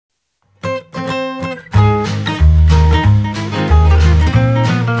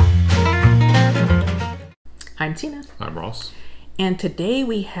I'm Tina. I'm Ross. And today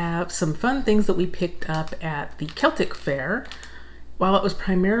we have some fun things that we picked up at the Celtic Fair. While it was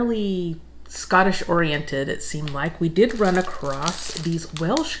primarily Scottish oriented, it seemed like, we did run across these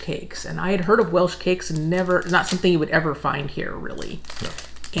Welsh cakes. And I had heard of Welsh cakes and not something you would ever find here, really. No.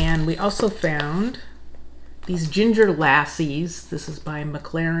 And we also found these Ginger Lassies. This is by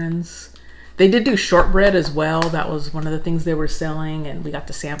McLaren's. They did do shortbread as well. That was one of the things they were selling, and we got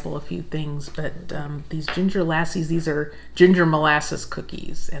to sample a few things. But these Ginger Lassies, these are ginger molasses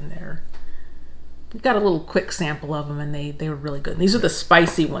cookies, and we got a little quick sample of them, and they were really good. And these are the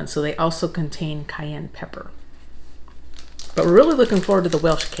spicy ones, so they also contain cayenne pepper. But we're really looking forward to the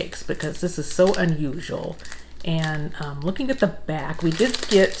Welsh cakes because this is so unusual. And looking at the back, we did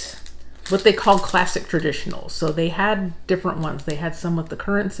get what they call classic traditionals. So they had different ones. They had some with the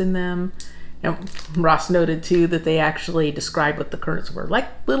currants in them. And Ross noted too that they actually described what the currants were, like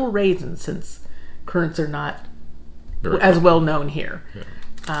little raisins, since currants are not as well known here.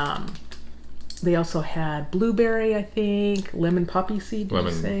 Yeah. They also had blueberry, I think, lemon poppy seed.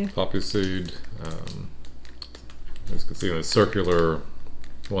 Lemon poppy seed. As you can see, the circular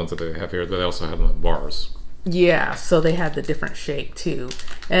ones that they have here. They also had them in bars. Yeah, so they had the different shape too.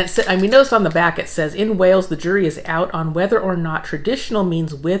 And we noticed on the back it says, in Wales, the jury is out on whether or not traditional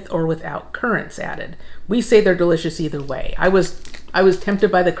means with or without currants added. We say they're delicious either way. I was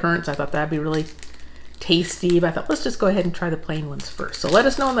tempted by the currants. I thought that'd be really tasty, but I thought, let's just go ahead and try the plain ones first. So let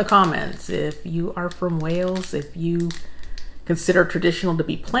us know in the comments if you are from Wales, if you consider traditional to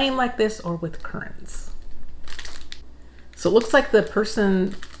be plain like this or with currants. So it looks like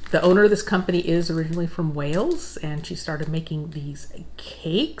the owner of this company is originally from Wales, and she started making these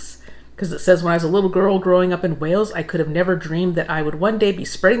cakes because it says, when I was a little girl growing up in Wales, I could have never dreamed that I would one day be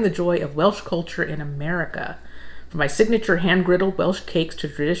spreading the joy of Welsh culture in America. From my signature hand-griddled Welsh cakes to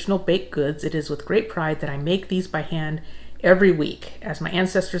traditional baked goods, it is with great pride that I make these by hand every week, as my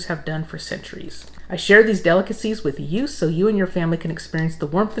ancestors have done for centuries. I share these delicacies with you so you and your family can experience the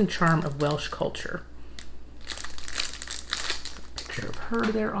warmth and charm of Welsh culture. Of her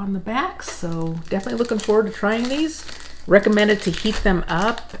there on the back, so definitely looking forward to trying these. Recommended to heat them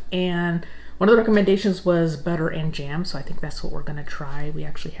up, and one of the recommendations was butter and jam, so I think that's what we're going to try. We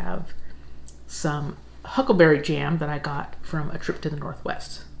actually have some huckleberry jam that I got from a trip to the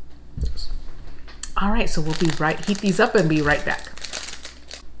Northwest. Yes. All right, so we'll heat these up and be right back.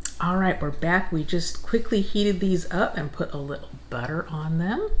 All right, we're back. We just quickly heated these up and put a little butter on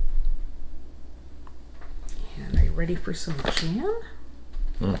them. And are you ready for some jam?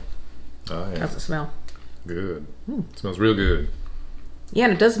 Mm. Oh, yeah. How's it smell? Good. It smells real good. Yeah,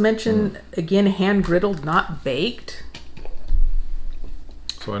 and it does mention, again, hand-griddled, not baked.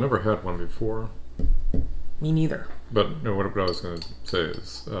 So I never had one before. Me neither. But no, what I was going to say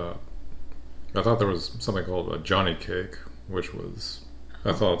is, I thought there was something called a Johnny cake, which was,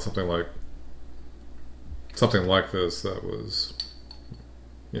 I thought something like this that was,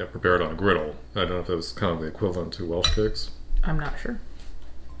 prepared on a griddle. I don't know if it was kind of the equivalent to Welsh cakes. I'm not sure.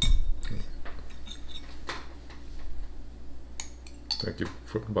 Thank you,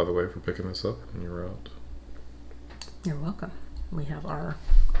 by the way, for picking this up when you were out. You're welcome. We have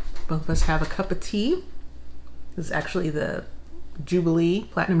both of us have a cup of tea. This is actually the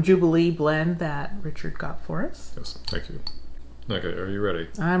Platinum Jubilee blend that Richard got for us. Yes, thank you. Okay, are you ready?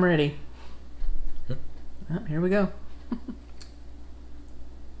 I'm ready. Yep. Oh, here we go.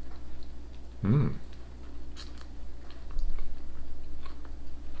 Mmm.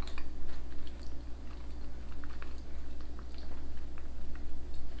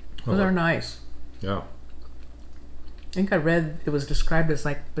 Those are nice. Yeah. I think I read it was described as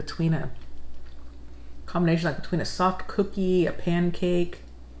like between a combination, like between a soft cookie, a pancake,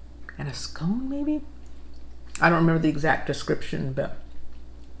 and a scone, maybe? I don't remember the exact description, but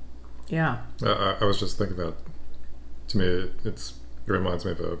yeah. I was just thinking that, to me, it reminds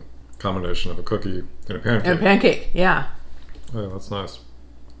me of a combination of a cookie and a pancake. And a pancake, yeah. Yeah, that's nice.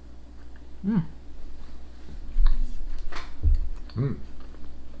 Mm. Mm.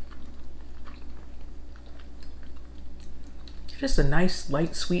 Just a nice,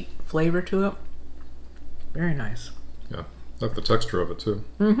 light, sweet flavor to it. Very nice. Yeah, I like the texture of it too.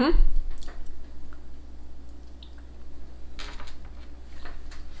 Mm-hmm.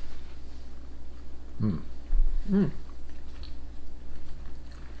 Mm. Mm.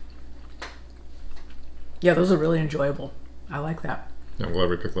 Yeah, those are really enjoyable. I like that. Yeah, I'm glad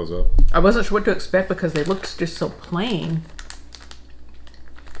we picked those up. I wasn't sure what to expect because they looked just so plain.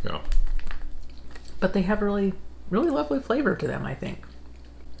 Yeah. But they have really lovely flavor to them, I think.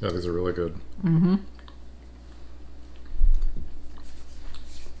 Yeah, these are really good. Mm-hmm.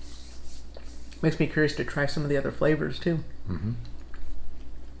 Makes me curious to try some of the other flavors too.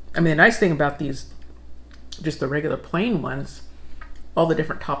 I mean, the nice thing about these, just the regular plain ones, all the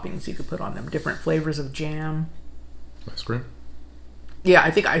different toppings you could put on them, different flavors of jam. Ice cream? Yeah,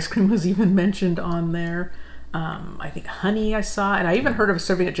 I think ice cream was even mentioned on there. I think honey I saw, and I even heard of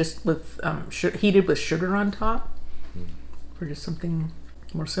serving it just with heated with sugar on top, for just something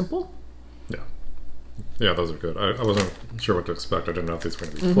more simple. Yeah. Yeah, those are good. I wasn't sure what to expect. I didn't know if these were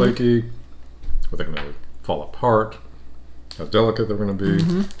going to be flaky, were they going to fall apart, how delicate they're going to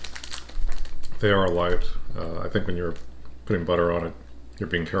be. They are light. I think when you're putting butter on it, you're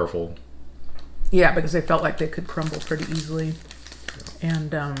being careful. Yeah, because they felt like they could crumble pretty easily.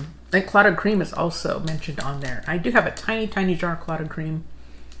 And I think clotted cream is also mentioned on there. I do have a tiny, tiny jar of clotted cream.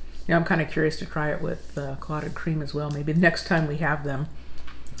 You know, I'm kind of curious to try it with clotted cream as well. Maybe next time we have them.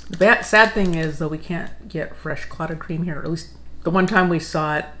 The sad thing is, though, we can't get fresh clotted cream here. Or at least the one time we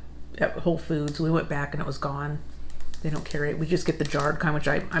saw it at Whole Foods, we went back and it was gone. They don't carry it. We just get the jarred kind, which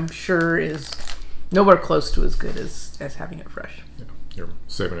I'm sure is nowhere close to as good as having it fresh. Yeah, you're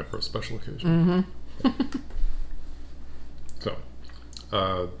saving it for a special occasion. So,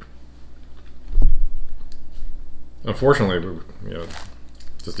 unfortunately, you know,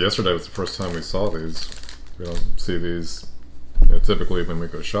 just yesterday was the first time we saw these. We don't see these, you know, typically when we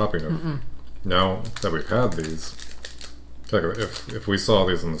go shopping. Now that we've had these, if we saw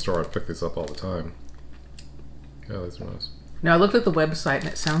these in the store, I'd pick these up all the time. Yeah, these are nice. Now I looked at the website and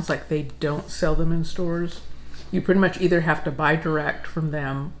it sounds like they don't sell them in stores. You pretty much either have to buy direct from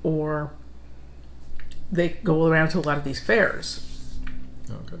them or they go around to a lot of these fairs.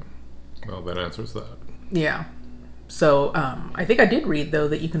 Okay. Well, that answers that. Yeah. So I think I did read, though,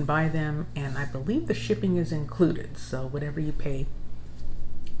 that you can buy them, and I believe the shipping is included. So whatever you pay,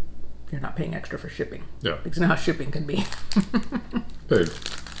 you're not paying extra for shipping. Yeah. Because you know how shipping can be. Paid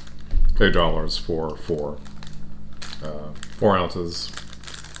 $8 for 4 ounces,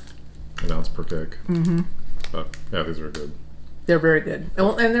 an ounce per cake. But yeah, these are good. They're very good.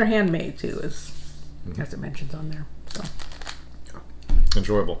 And they're handmade, too, as it mentions on there. So.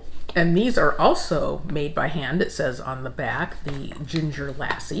 Enjoyable. And these are also made by hand, it says on the back, the Ginger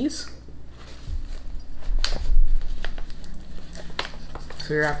Lassies. So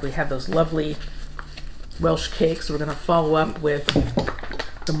here after we have those lovely Welsh cakes, we're going to follow up with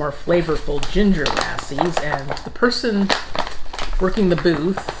the more flavorful Ginger Lassies. And the person working the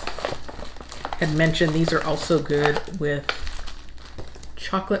booth had mentioned these are also good with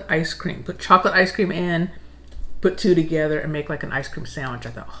chocolate ice cream. Put chocolate ice cream in, put two together, and make like an ice cream sandwich.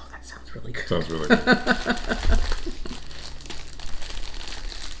 I thought, oh, that sounds really good. Sounds really good.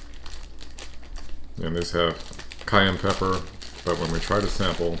 And these have cayenne pepper, but when we try to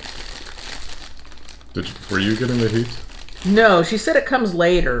sample, were you getting the heat? No, she said it comes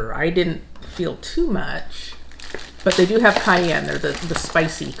later. I didn't feel too much, but they do have cayenne. They're the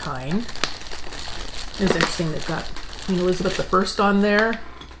spicy kind. It's interesting they've got Queen Elizabeth I on there.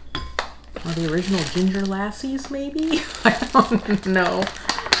 Are the original Ginger Lassies, maybe? I don't know.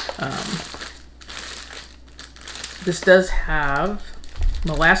 This does have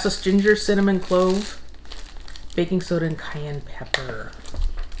molasses, ginger, cinnamon, clove, baking soda, and cayenne pepper.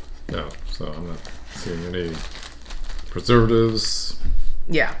 No, so I'm not seeing any preservatives.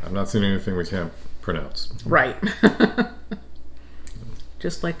 Yeah. I'm not seeing anything we can't pronounce. Right.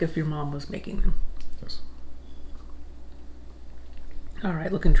 Just like if your mom was making them. Yes. All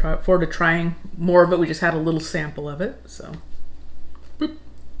right, looking forward to trying more of it. We just had a little sample of it, so. Boop.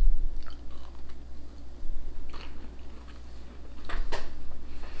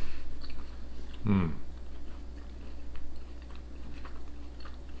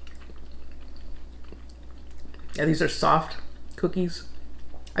 Yeah, these are soft cookies.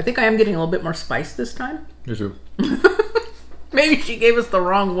 I think I am getting a little bit more spice this time. Me too. Maybe she gave us the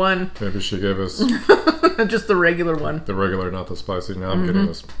wrong one. Maybe she gave us just the regular one. The regular, not the spicy. Now I'm getting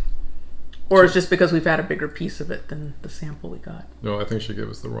this. Or it's just because we've had a bigger piece of it than the sample we got. No, I think she gave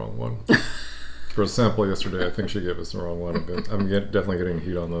us the wrong one. For a sample yesterday, I think she gave us the wrong one. I'm definitely getting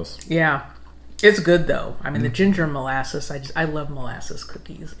heat on this. Yeah. It's good, though. I mean, the ginger molasses, I love molasses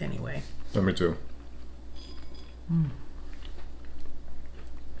cookies anyway. Yeah, me too.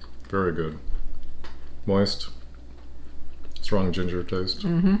 Very good. Moist. Strong ginger taste.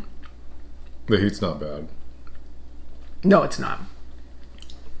 The heat's not bad. No, it's not.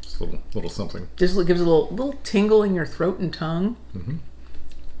 Just a little something. Just gives a little tingle in your throat and tongue.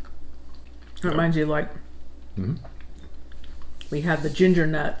 It reminds you, like, we had the ginger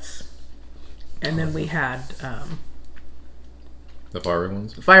nuts, and then we had the fiery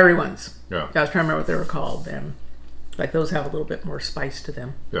ones. Fiery ones. Yeah. I was trying to remember what they were called. And like those have a little bit more spice to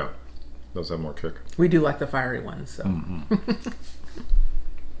them. Yeah. does have more kick. We do like the fiery ones, so.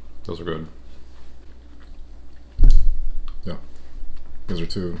 Those are good. Yeah, these are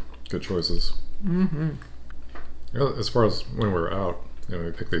two good choices. You know, as far as when we were out, you know,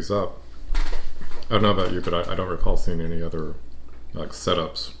 we picked these up. I don't know about you, but I don't recall seeing any other like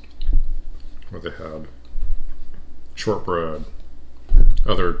setups where they had shortbread,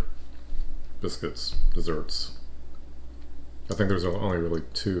 other biscuits, desserts. I think there's only really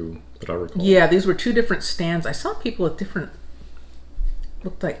two that I recall. Yeah, these were two different stands. I saw people with different,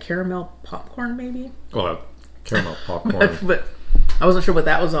 looked like caramel popcorn maybe. Well, that caramel popcorn. But I wasn't sure what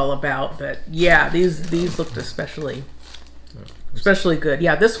that was all about. But yeah, these looked especially good.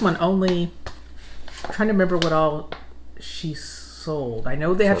 Yeah, this one only, I'm trying to remember what all she sold. I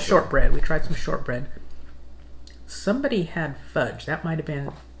know they had shortbread. We tried some shortbread. Somebody had fudge. That might have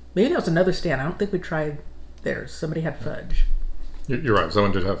been, maybe that was another stand. I don't think we tried theirs. Somebody had fudge. You're right.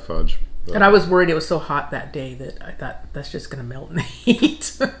 Someone did have fudge. And I was worried it was so hot that day that I thought that's just going to melt in the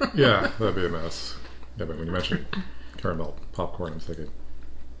heat. Yeah, that'd be a mess. Yeah, but when you mentioned caramel popcorn, I'm thinking,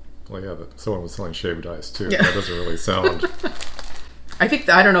 well, yeah, but someone was selling shaved ice too. Yeah. That doesn't really sound. I think,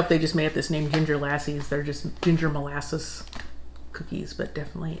 I don't know if they just made up this name, Ginger Lassies. They're just ginger molasses cookies, but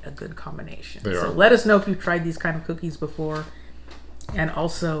definitely a good combination. So let us know if you've tried these kind of cookies before. And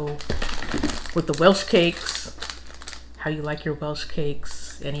also with the Welsh cakes, how you like your Welsh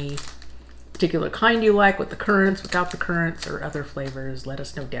cakes, any particular kind you like with the currants, without the currants, or other flavors, let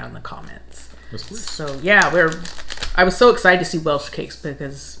us know down in the comments. Yes, please. So yeah, I was so excited to see Welsh cakes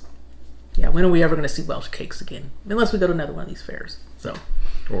because, yeah, when are we ever going to see Welsh cakes again? Unless we go to another one of these fairs. So,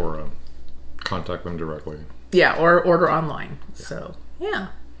 or contact them directly. Yeah, or order online. Yeah. So yeah.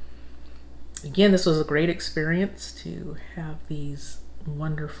 Again, this was a great experience to have these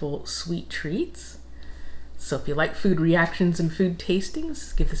wonderful sweet treats. So if you like food reactions and food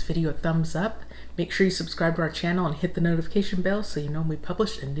tastings, give this video a thumbs up. Make sure you subscribe to our channel and hit the notification bell so you know when we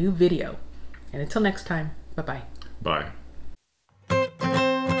publish a new video. And until next time, bye-bye. Bye.